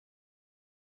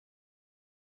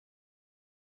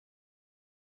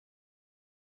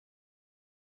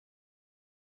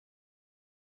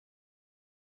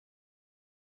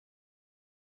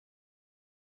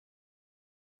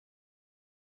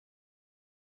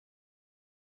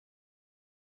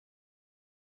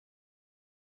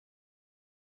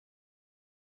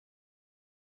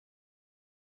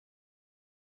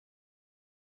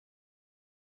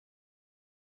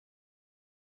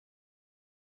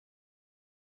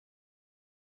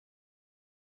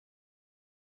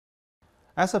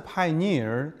As a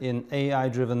pioneer in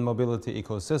AI-driven mobility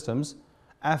ecosystems,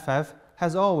 FF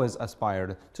has always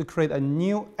aspired to create a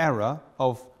new era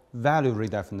of value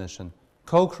redefinition,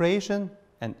 co-creation,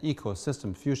 and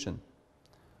ecosystem fusion.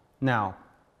 Now,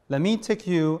 let me take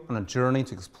you on a journey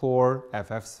to explore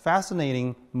FF's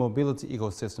fascinating mobility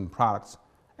ecosystem products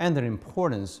and their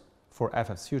importance for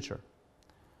FF's future.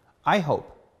 I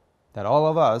hope that all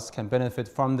of us can benefit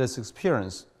from this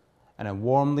experience, and I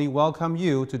warmly welcome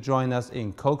you to join us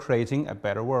in co-creating a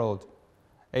better world,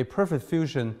 a perfect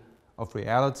fusion of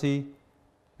reality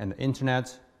and the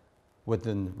internet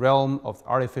within the realm of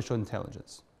artificial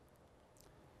intelligence.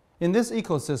 In this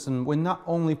ecosystem, we not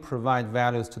only provide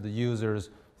values to the users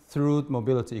through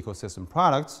mobility ecosystem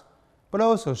products, but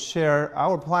also share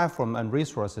our platform and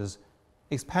resources,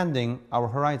 expanding our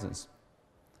horizons.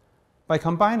 By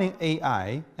combining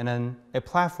AI and a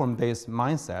platform-based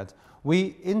mindset,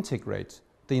 we integrate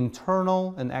the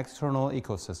internal and external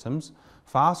ecosystems,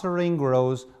 fostering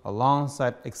growth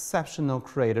alongside exceptional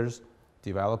creators,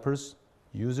 developers,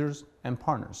 users, and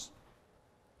partners.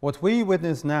 What we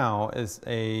witness now is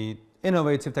an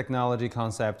innovative technology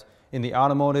concept in the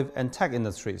automotive and tech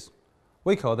industries.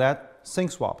 We call that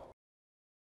sync swap,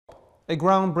 a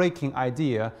groundbreaking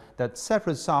idea that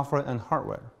separates software and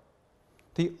hardware.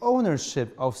 The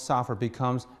ownership of software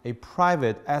becomes a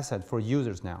private asset for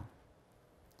users now.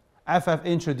 FF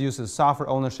introduces software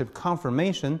ownership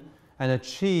confirmation and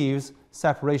achieves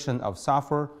separation of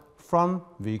software from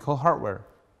vehicle hardware.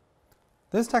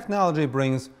 This technology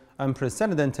brings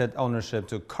unprecedented ownership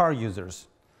to car users,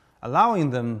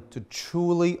 allowing them to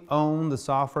truly own the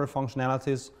software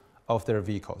functionalities of their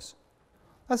vehicles.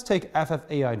 Let's take FF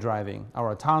aiDriving,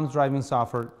 our autonomous driving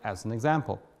software, as an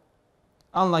example.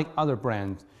 Unlike other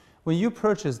brands, when you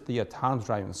purchase the autonomous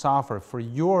driving software for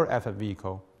your FF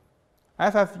vehicle,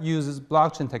 FF uses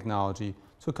blockchain technology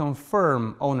to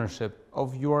confirm ownership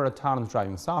of your autonomous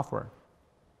driving software.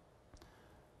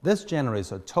 This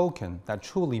generates a token that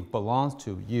truly belongs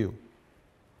to you.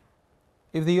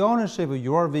 If the ownership of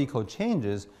your vehicle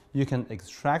changes, you can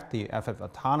extract the FF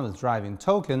autonomous driving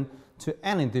token to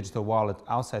any digital wallet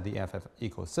outside the FF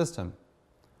ecosystem,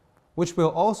 which will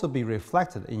also be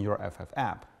reflected in your FF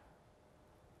app.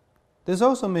 This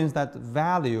also means that the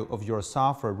value of your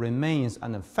software remains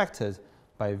unaffected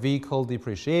by vehicle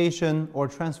depreciation or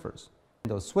transfers.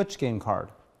 The Switch game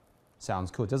card. Sounds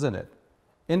cool, doesn't it?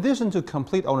 In addition to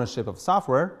complete ownership of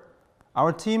software,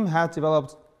 our team has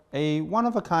developed a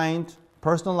one-of-a-kind,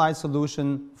 personalized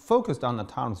solution focused on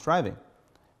autonomous driving.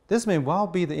 This may well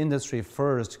be the industry's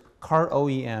first car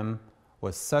OEM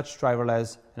with such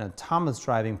driverless and autonomous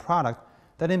driving product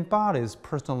that embodies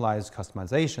personalized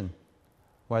customization,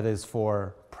 whether it's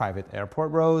for private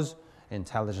airport roads,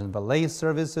 intelligent valet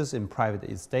services in private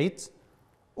estates,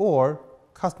 or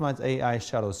customized AI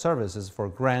shuttle services for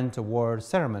grand award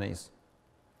ceremonies.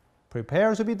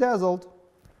 Prepare to be dazzled.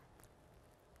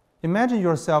 Imagine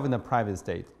yourself in a private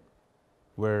estate,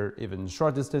 where even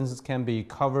short distances can be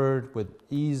covered with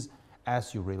ease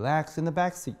as you relax in the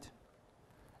back seat,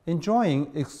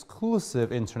 enjoying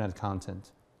exclusive internet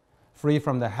content. Free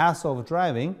from the hassle of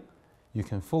driving, you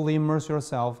can fully immerse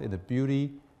yourself in the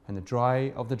beauty and the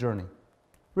joy of the journey,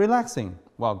 relaxing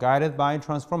while guided by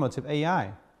transformative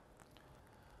AI.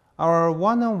 Our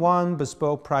one-on-one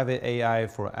bespoke private AI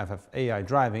for FF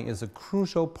aiDriving is a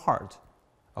crucial part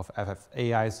of FF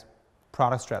AI's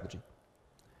product strategy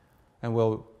and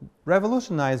will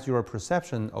revolutionize your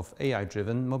perception of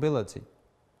AI-driven mobility.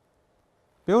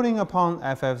 Building upon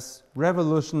FF's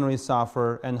revolutionary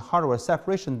software and hardware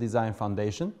separation design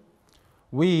foundation,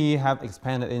 we have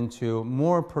expanded into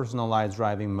more personalized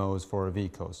driving modes for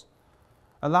vehicles,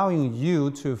 allowing you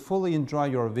to fully enjoy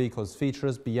your vehicle's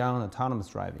features beyond autonomous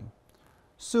driving.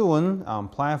 Soon, on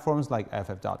platforms like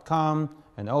ff.com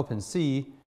and OpenSea,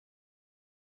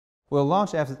 we'll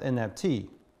launch FF NFT,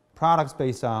 products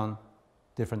based on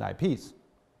different IPs.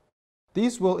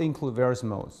 These will include various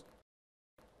modes,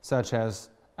 such as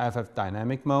FF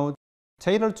Dynamic Mode,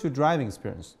 tailored to driving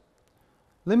experience.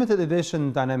 Limited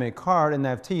edition dynamic card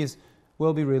NFTs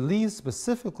will be released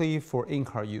specifically for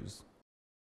in-car use.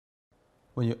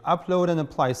 When you upload and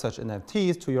apply such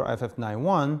NFTs to your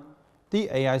FF91, the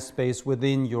AI space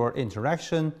within your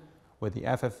interaction with the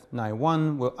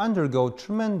FF91 will undergo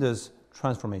tremendous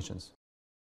transformations.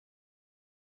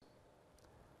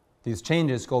 These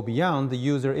changes go beyond the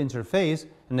user interface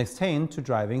and extend to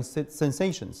driving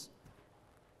sensations,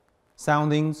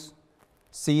 soundings,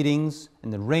 seatings,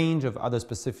 and a range of other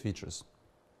specific features.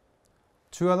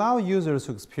 To allow users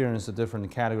to experience the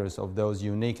different categories of those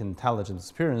unique intelligent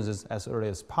experiences as early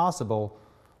as possible,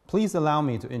 please allow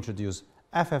me to introduce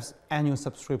FF's annual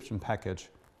subscription package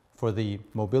for the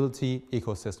mobility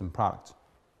ecosystem product.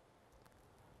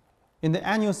 In the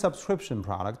annual subscription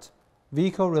product,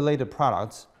 vehicle-related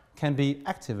products can be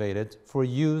activated for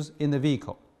use in the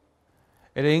vehicle.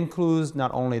 It includes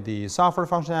not only the software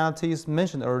functionalities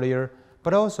mentioned earlier,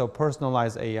 but also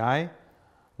personalized AI,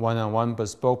 one-on-one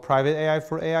bespoke private AI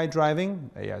for aiDriving,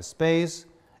 AI Space,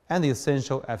 and the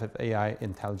essential FF AI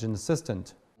Intelligent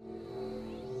Assistant.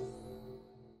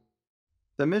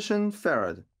 The mission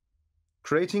Farad,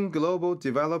 creating global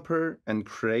developer and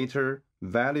creator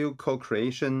value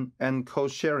co-creation and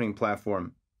co-sharing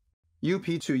platform.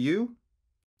 UP2U,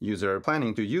 user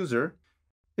planning to user,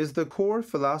 is the core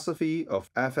philosophy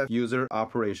of FF user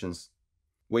operations.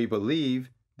 We believe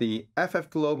the FF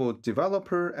Global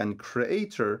Developer and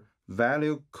Creator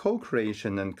Value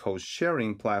Co-Creation and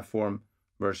Co-Sharing Platform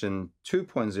version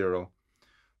 2.0,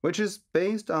 which is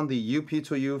based on the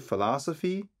UP2U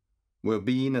philosophy, will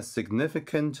be a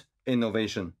significant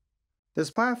innovation. This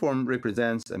platform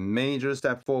represents a major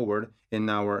step forward in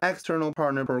our external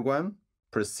partner program,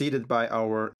 preceded by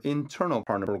our internal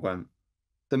partner program.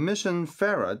 The mission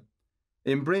Farad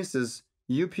embraces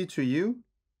UP2U,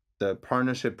 the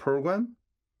partnership program,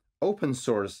 open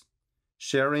source,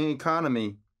 sharing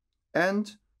economy,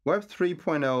 and Web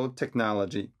 3.0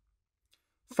 technology,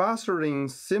 fostering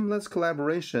seamless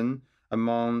collaboration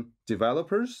among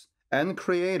developers and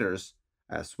creators,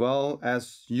 as well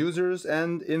as users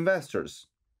and investors.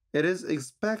 It is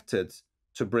expected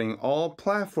to bring all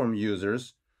platform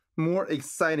users more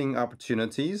exciting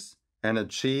opportunities and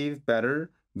achieve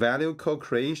better value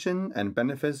co-creation and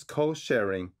benefits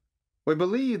co-sharing. We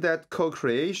believe that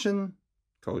co-creation,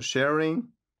 co-sharing,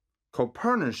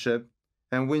 co-partnership,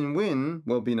 and win-win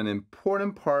will be an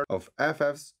important part of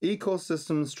FF's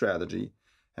ecosystem strategy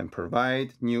and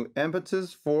provide new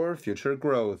impetus for future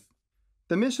growth.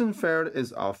 The Mission Fair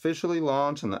is officially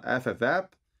launched on the FF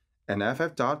app and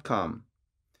FF.com,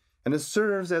 and it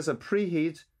serves as a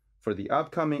preheat for the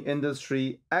upcoming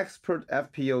Industry Expert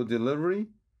FPO delivery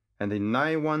and the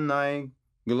 919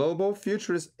 Global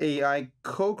Futurist AI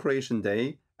Co-Creation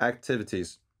Day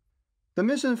activities. The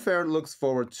Mission Fair looks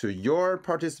forward to your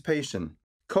participation.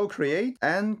 Co-create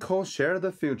and co-share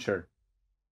the future.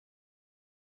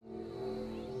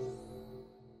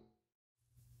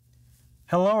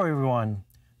 Hello everyone.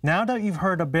 Now that you've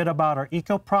heard a bit about our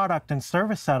eco product and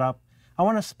service setup, I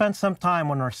want to spend some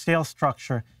time on our sales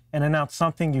structure and announce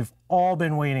something you've all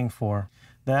been waiting for.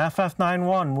 The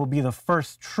FF91 will be the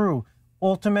first true,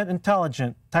 ultimate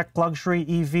intelligent tech luxury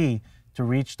EV to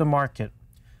reach the market.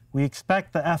 We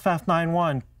expect the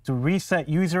FF91 to reset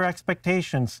user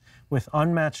expectations with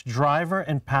unmatched driver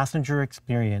and passenger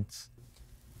experience.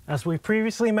 As we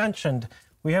previously mentioned,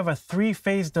 we have a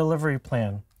 3-phase delivery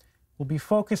plan. We'll be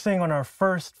focusing on our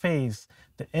first phase,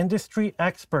 the Industry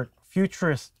Expert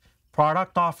Futurist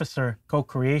Product Officer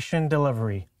Co-Creation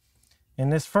Delivery.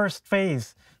 In this first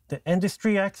phase, the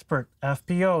industry expert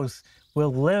FPOs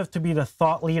will live to be the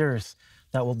thought leaders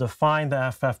that will define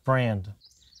the FF brand.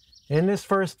 In this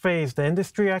first phase, the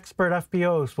industry expert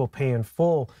FPOs will pay in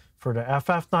full for the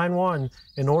FF91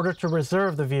 in order to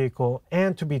reserve the vehicle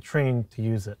and to be trained to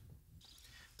use it.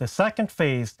 The second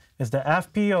phase is the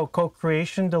FPO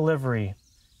Co-Creation Delivery.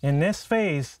 In this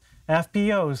phase,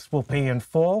 FPOs will pay in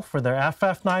full for their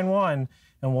FF91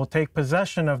 and will take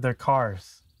possession of their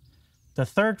cars. The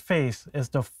third phase is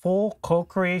the full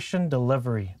co-creation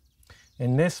delivery.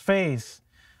 In this phase,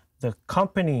 the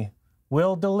company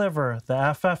will deliver the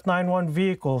FF91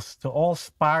 vehicles to all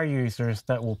Spire users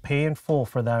that will pay in full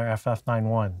for their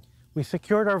FF91. We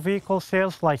secured our vehicle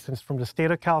sales license from the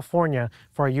state of California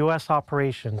for our U.S.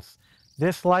 operations.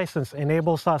 This license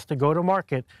enables us to go to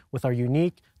market with our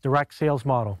unique direct sales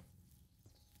model.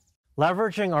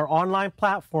 Leveraging our online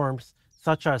platforms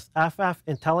such as FF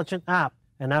Intelligent App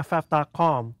and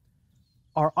FF.com,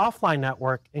 our offline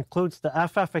network includes the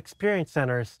FF Experience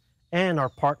Centers and our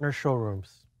partner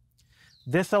showrooms.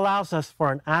 This allows us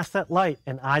for an asset-light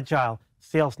and agile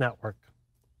sales network.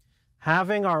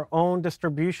 Having our own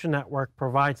distribution network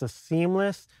provides a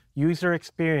seamless user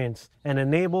experience and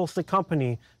enables the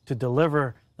company to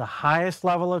deliver the highest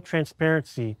level of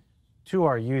transparency to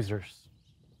our users.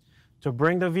 To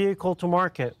bring the vehicle to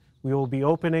market, we will be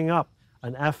opening up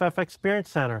an FF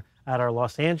Experience Center at our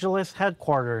Los Angeles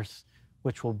headquarters,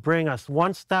 which will bring us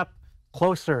one step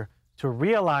closer to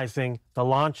realizing the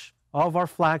launch of our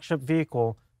flagship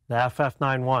vehicle, the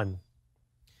FF91.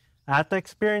 At the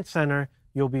Experience Center,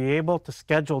 you'll be able to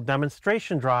schedule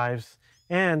demonstration drives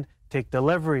and take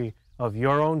delivery of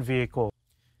your own vehicle.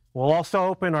 We'll also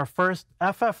open our first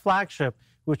FF flagship,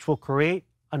 which will create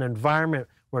an environment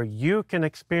where you can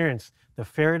experience the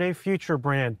Faraday Future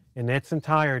brand in its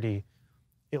entirety.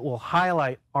 It will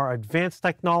highlight our advanced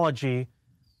technology,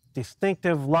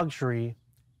 distinctive luxury,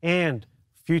 and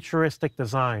futuristic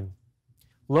design.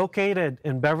 Located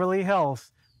in Beverly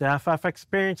Hills, the FF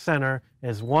Experience Center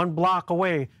is 1 block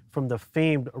away from the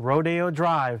famed Rodeo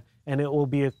Drive, and it will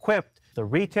be equipped with the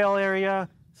retail area,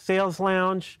 sales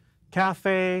lounge,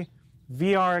 cafe,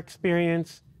 VR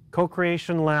experience,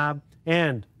 co-creation lab,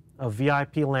 and a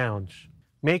VIP lounge,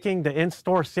 making the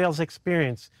in-store sales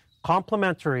experience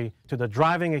complementary to the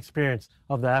driving experience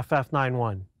of the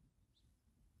FF91.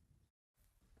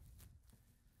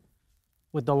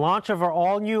 With the launch of our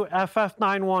all-new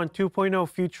FF91 2.0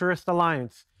 Futurist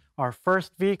Alliance, our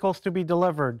first vehicles to be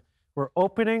delivered, we're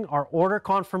opening our order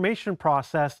confirmation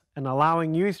process and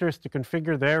allowing users to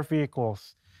configure their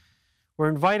vehicles. We're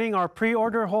inviting our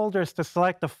pre-order holders to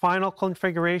select the final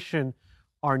configuration,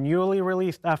 our newly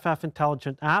released FF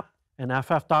Intelligent app and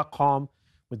FF.com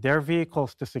with their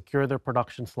vehicles to secure their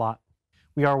production slot.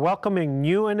 We are welcoming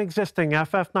new and existing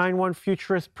FF91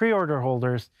 Futurist pre-order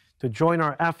holders to join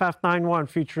our FF91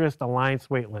 Futurist Alliance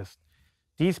waitlist.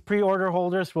 These pre-order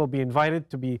holders will be invited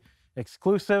to be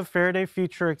exclusive Faraday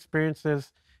Future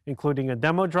experiences, including a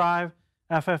demo drive,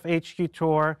 FFHQ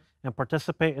tour, and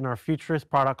participate in our Futurist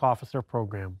Product Officer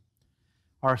program.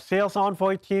 Our sales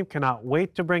envoy team cannot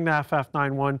wait to bring the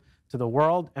FF91 to the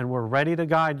world, and we're ready to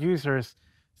guide users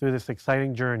through this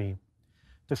exciting journey.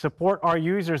 To support our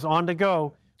users on the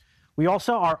go, we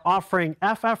also are offering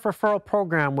FF Referral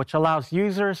Program, which allows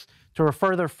users to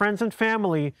refer their friends and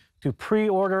family to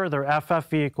pre-order their FF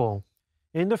vehicle.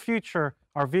 In the future,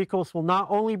 our vehicles will not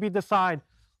only be designed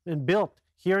and built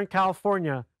here in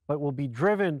California, but will be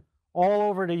driven all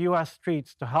over the US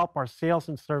streets to help our sales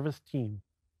and service team.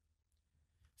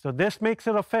 So this makes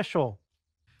it official.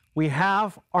 We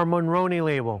have our Monroney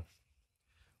label.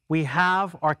 We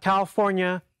have our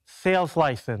California sales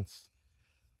license.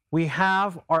 We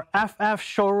have our FF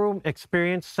Showroom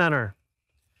Experience Center.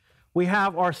 We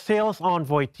have our sales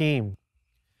envoy team.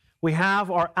 We have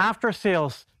our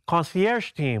after-sales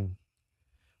concierge team.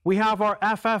 We have our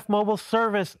FF mobile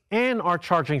service and our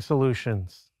charging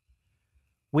solutions.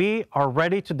 We are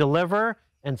ready to deliver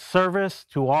and service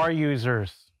to our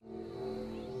users.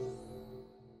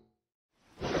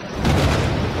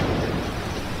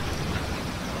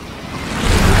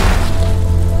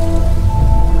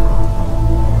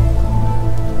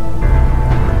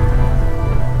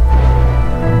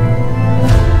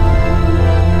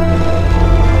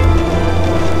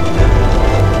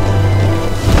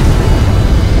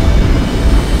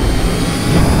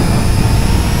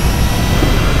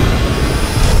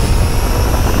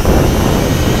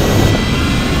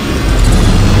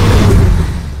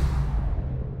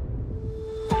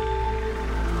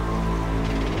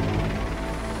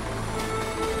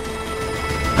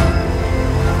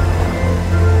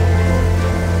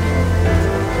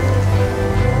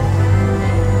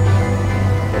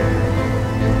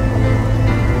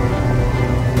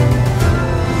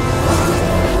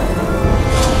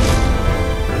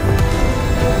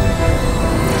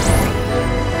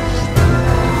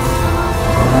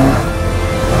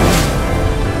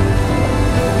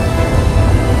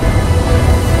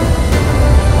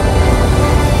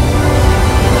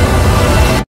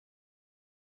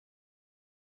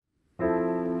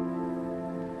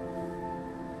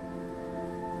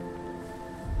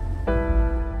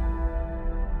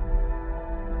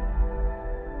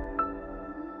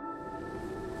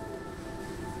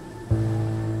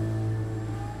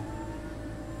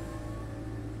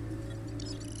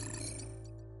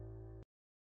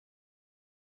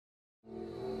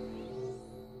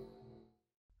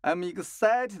 I'm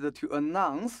excited to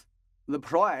announce the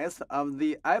price of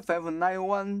the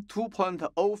FF91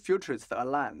 2.0 Futurist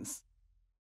Alliance.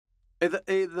 It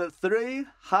is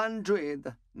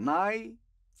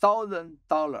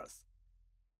 $309,000.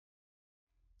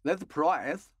 This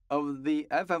price of the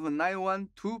FF91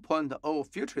 2.0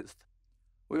 Futurist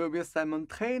will be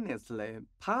simultaneously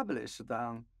published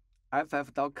on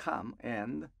FF.com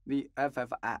and the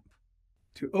FF app.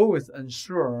 To always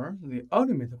ensure the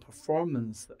ultimate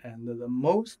performance and the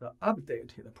most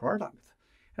updated product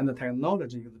and the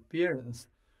technology experience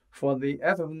for the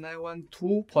FF91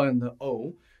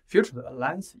 2.0 Future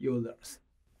Alliance users.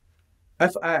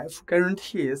 FF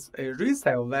guarantees a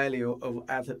resale value of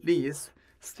at least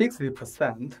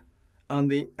 60% on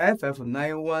the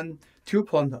FF91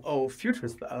 2.0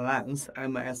 Futurist Alliance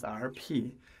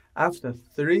MSRP after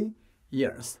 3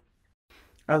 years.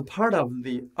 As part of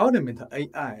the Ultimate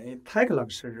AI Tech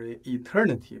Luxury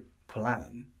Eternity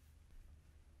Plan.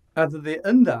 At the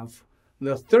end of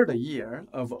the 3rd year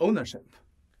of ownership,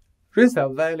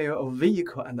 Resale value of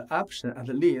vehicle and option at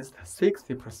least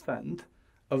 60%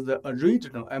 of the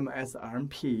original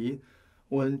MSRP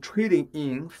when trading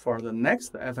in for the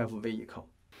next FF vehicle.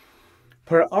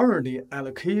 Priority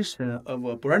allocation of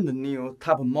a brand new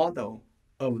top model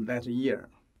of that year.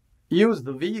 Used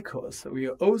vehicles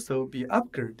will also be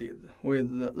upgraded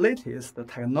with the latest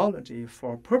technology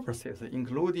for purposes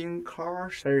including car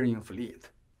sharing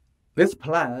fleet. This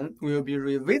plan will be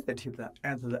revisited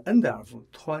at the end of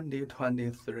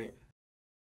 2023.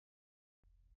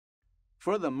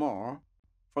 Furthermore,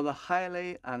 for the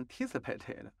highly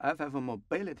anticipated FF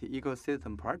mobility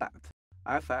ecosystem product,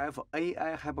 FF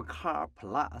aiHypercar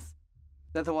Plus,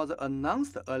 that was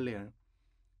announced earlier,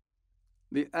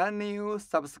 the annual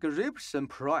subscription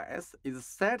price is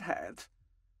set at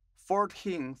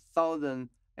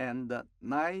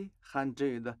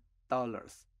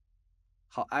 $14,900.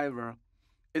 However,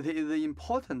 it is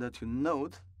important to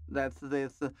note that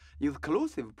this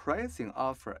exclusive pricing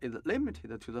offer is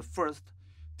limited to the first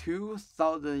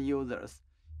 2,000 users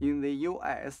in the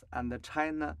US and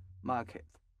China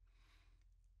markets.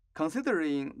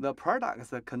 Considering the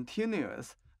product's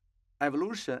continuous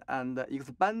evolution and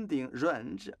expanding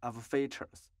range of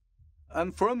features,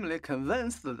 I'm firmly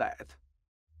convinced that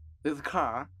this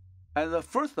car, as the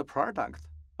first product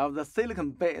of the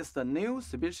silicon-based new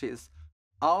species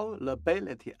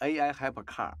all-ability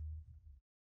aiHypercar,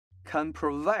 can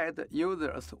provide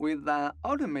users with an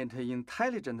ultimate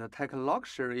intelligent tech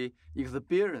luxury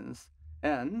experience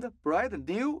and bright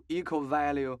new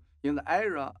eco-value in the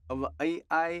era of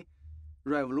AI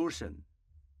revolution.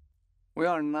 We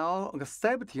are now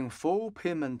accepting full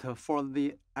payment for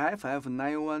the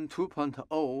FF91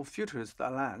 2.0 Futurist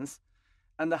Alliance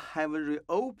and have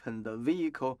reopened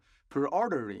vehicle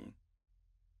pre-ordering.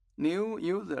 New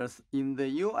users in the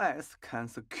US can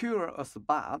secure a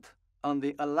spot on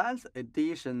the Alliance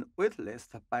Edition waitlist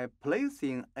by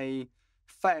placing a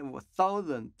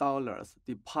 $5,000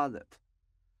 deposit,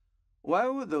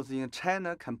 while those in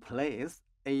China can place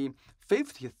a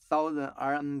 50,000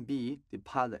 RMB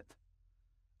deposit.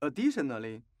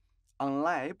 Additionally,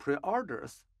 online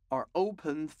pre-orders are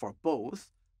open for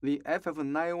both the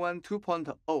FF91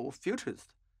 2.0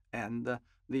 Futurist and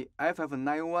the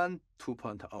FF91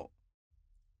 2.0.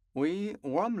 We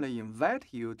warmly invite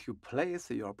you to place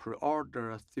your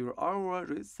pre-order through our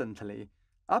recently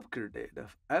upgraded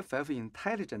FF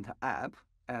Intelligent app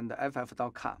and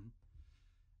ff.com,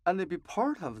 and be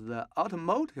part of the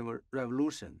automotive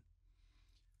revolution.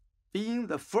 Being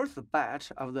the first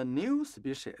batch of the new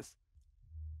species,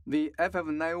 the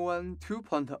FF91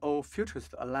 2.0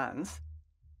 Futurist Alliance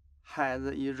has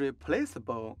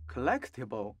irreplaceable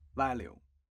collectible value.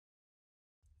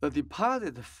 The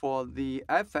deposit for the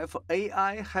FF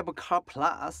aiHypercar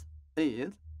Plus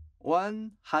is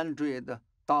 $100.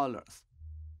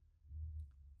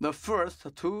 The first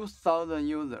 2,000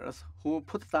 users who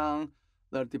put down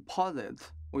the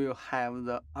deposit will have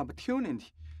the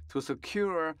opportunity to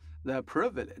secure the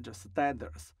privilege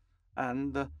status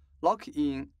and lock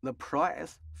in the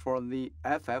price for the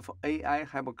FF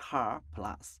aiHypercar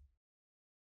Plus.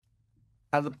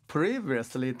 As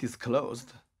previously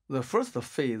disclosed, the first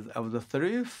phase of the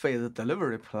three-phase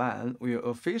delivery plan will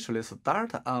officially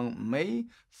start on May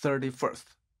 31st.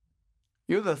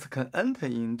 Users can enter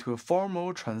into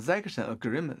formal transaction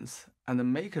agreements and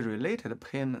make related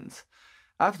payments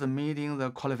after meeting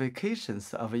the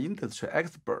qualifications of industry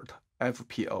expert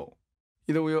FPO.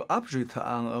 It will operate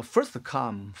on a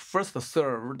first-come,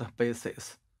 first-served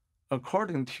basis,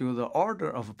 according to the order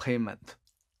of payment.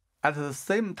 At the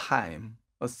same time,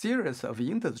 a series of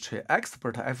industry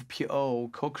expert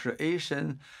FPO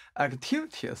co-creation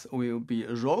activities will be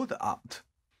rolled out.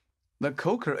 The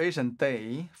co-creation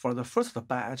day for the first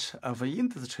batch of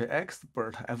industry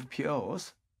expert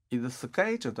FPOs is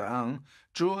scheduled on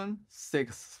June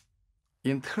 6th.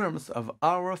 In terms of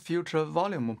our future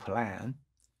volume plan,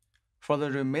 for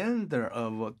the remainder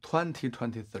of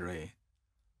 2023,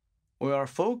 we are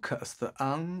focused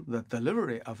on the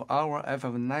delivery of our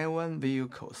FF91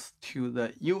 vehicles to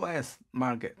the US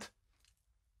market,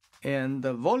 and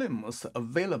the volumes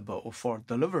available for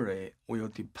delivery will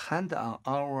depend on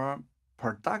our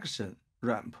production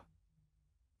ramp.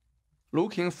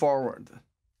 Looking forward,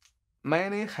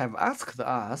 many have asked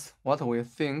us what we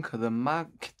think the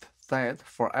market size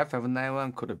for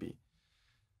FF91 could be.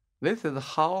 This is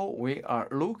how we are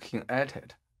looking at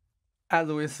it. As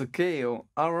we scale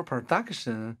our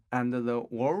production and the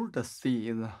world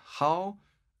sees how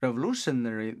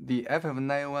revolutionary the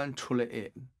FF91 truly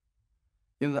is,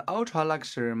 in the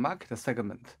ultra-luxury market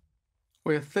segment,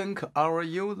 we think our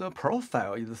user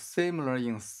profile is similar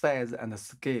in size and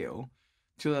scale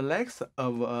to the likes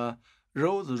of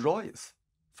Rolls-Royce,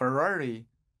 Ferrari,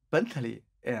 Bentley,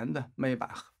 and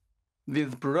Maybach.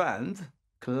 These brands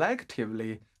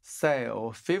collectively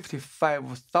sell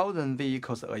 55,000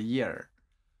 vehicles a year.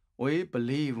 We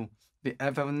believe the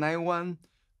FF91,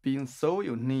 being so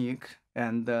unique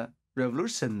and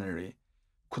revolutionary,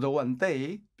 could one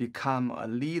day become a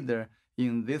leader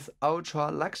in this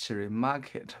ultra-luxury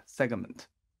market segment.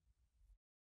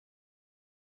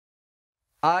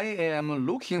 I am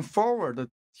looking forward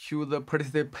to the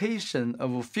participation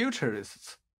of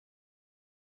futurists.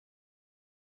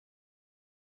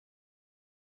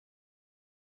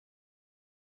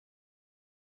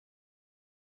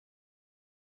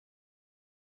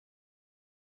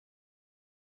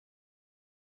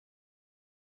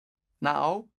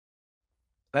 Now,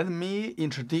 let me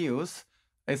introduce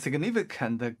a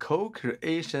significant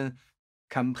co-creation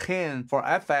campaign for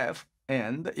FF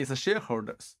and its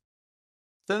shareholders.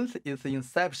 Since its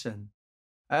inception,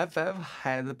 FF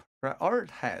has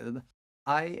prioritized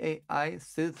IAI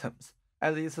systems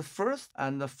as its first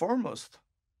and foremost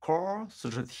core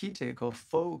strategic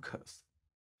focus.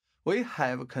 We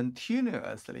have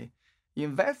continuously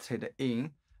invested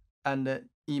in and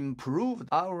improved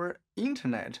our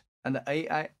Internet and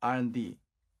AI R&D.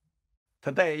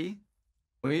 Today,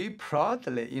 we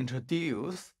proudly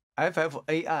introduce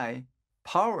FFAI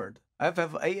powered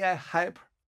FFAI Hyper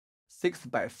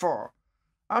 6x4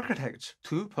 Architecture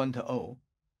 2.0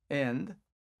 and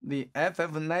the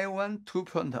FF91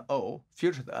 2.0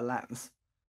 Futures Alliance.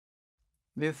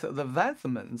 These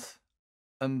advancements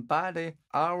embody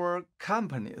our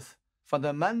company's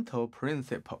fundamental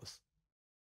principles.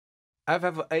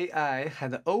 FFAI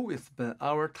had always been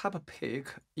our top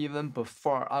pick even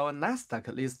before our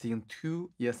Nasdaq listing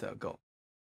 2 years ago.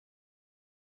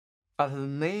 But the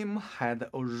name had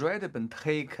already been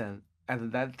taken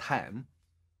at that time.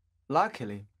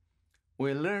 Luckily,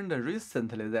 we learned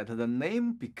recently that the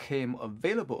name became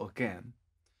available again.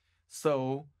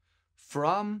 So,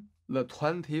 from the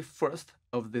 21st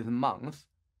of this month,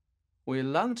 we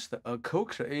launched a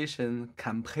co-creation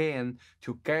campaign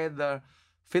to gather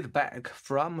feedback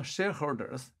from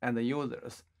shareholders and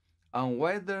users on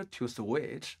whether to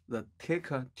switch the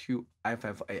ticker to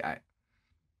FFAI.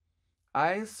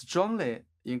 I strongly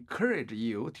encourage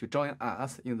you to join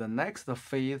us in the next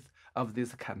phase of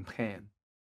this campaign.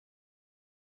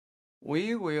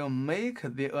 We will make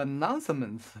the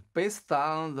announcements based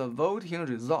on the voting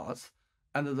results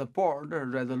and the board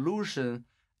resolution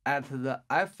at the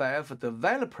FF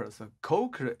Developers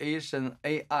Co-Creation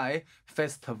AI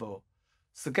Festival,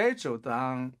 scheduled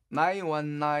on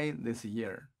 9/19 this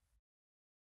year.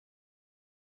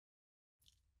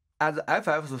 As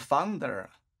FF's founder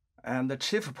and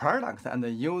Chief Product and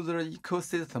User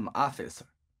Ecosystem Officer,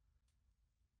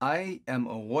 I am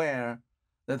aware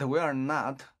that we are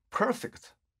not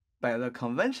perfect by the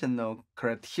conventional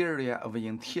criteria of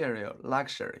interior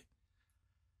luxury,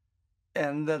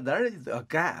 and there is a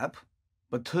gap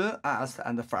between us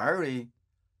and Ferrari,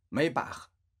 Maybach,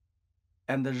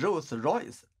 and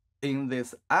Rolls-Royce in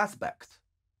this aspect.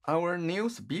 Our new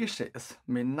species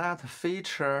may not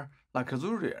feature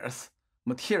luxurious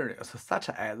materials such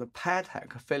as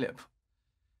Patek Philippe,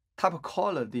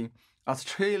 top-quality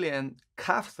Australian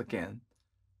calfskin,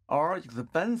 or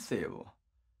expensive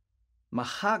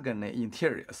mahogany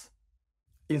interiors.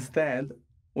 Instead,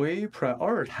 we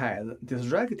prioritize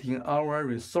directing our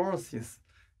resources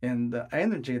and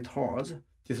energy towards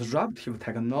disruptive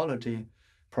technology,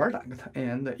 product,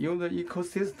 and user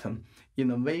ecosystem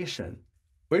innovation,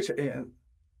 which is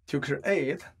to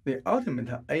create the ultimate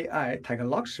AI tech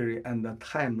luxury and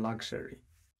time luxury.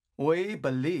 We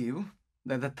believe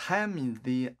that time is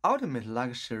the ultimate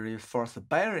luxury for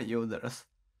Spire users.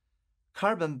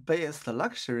 Carbon-based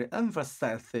luxury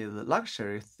emphasizes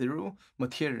luxury through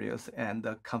materials and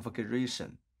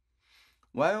configuration,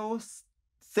 while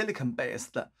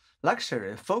silicon-based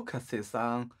luxury focuses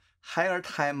on higher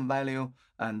time value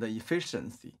and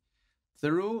efficiency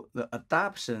through the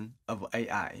adoption of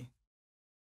AI.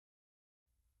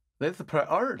 These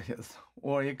priorities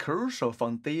were a crucial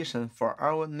foundation for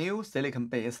our new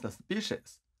silicon-based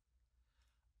species,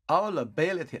 our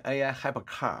Ability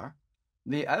aiHypercar,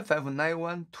 the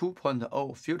FF91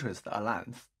 2.0 Futurist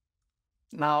Alliance.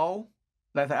 Now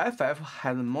that FF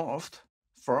has morphed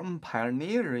from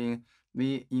pioneering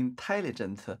the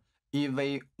intelligent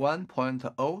EV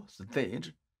 1.0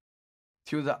 stage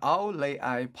to the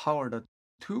all-AI-powered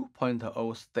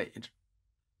 2.0 stage,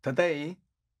 today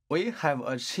we have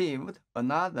achieved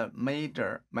another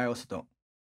major milestone.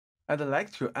 I'd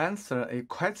like to answer a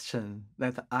question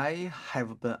that I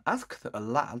have been asked a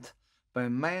lot by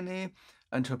many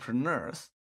entrepreneurs,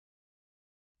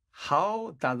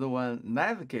 how does one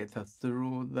navigate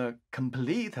through the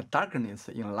complete darkness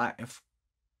in life?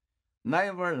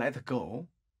 Never let go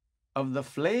of the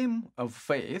flame of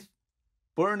faith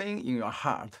burning in your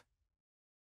heart.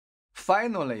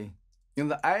 Finally, in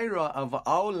the era of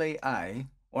all AI,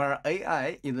 where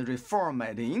AI is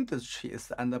reforming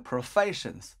industries and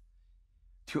professions,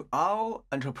 to all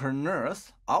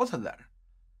entrepreneurs out there,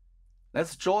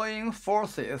 let's join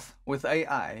forces with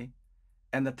AI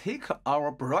and take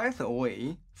our breath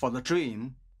away for the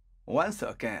dream once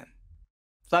again.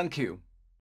 Thank you.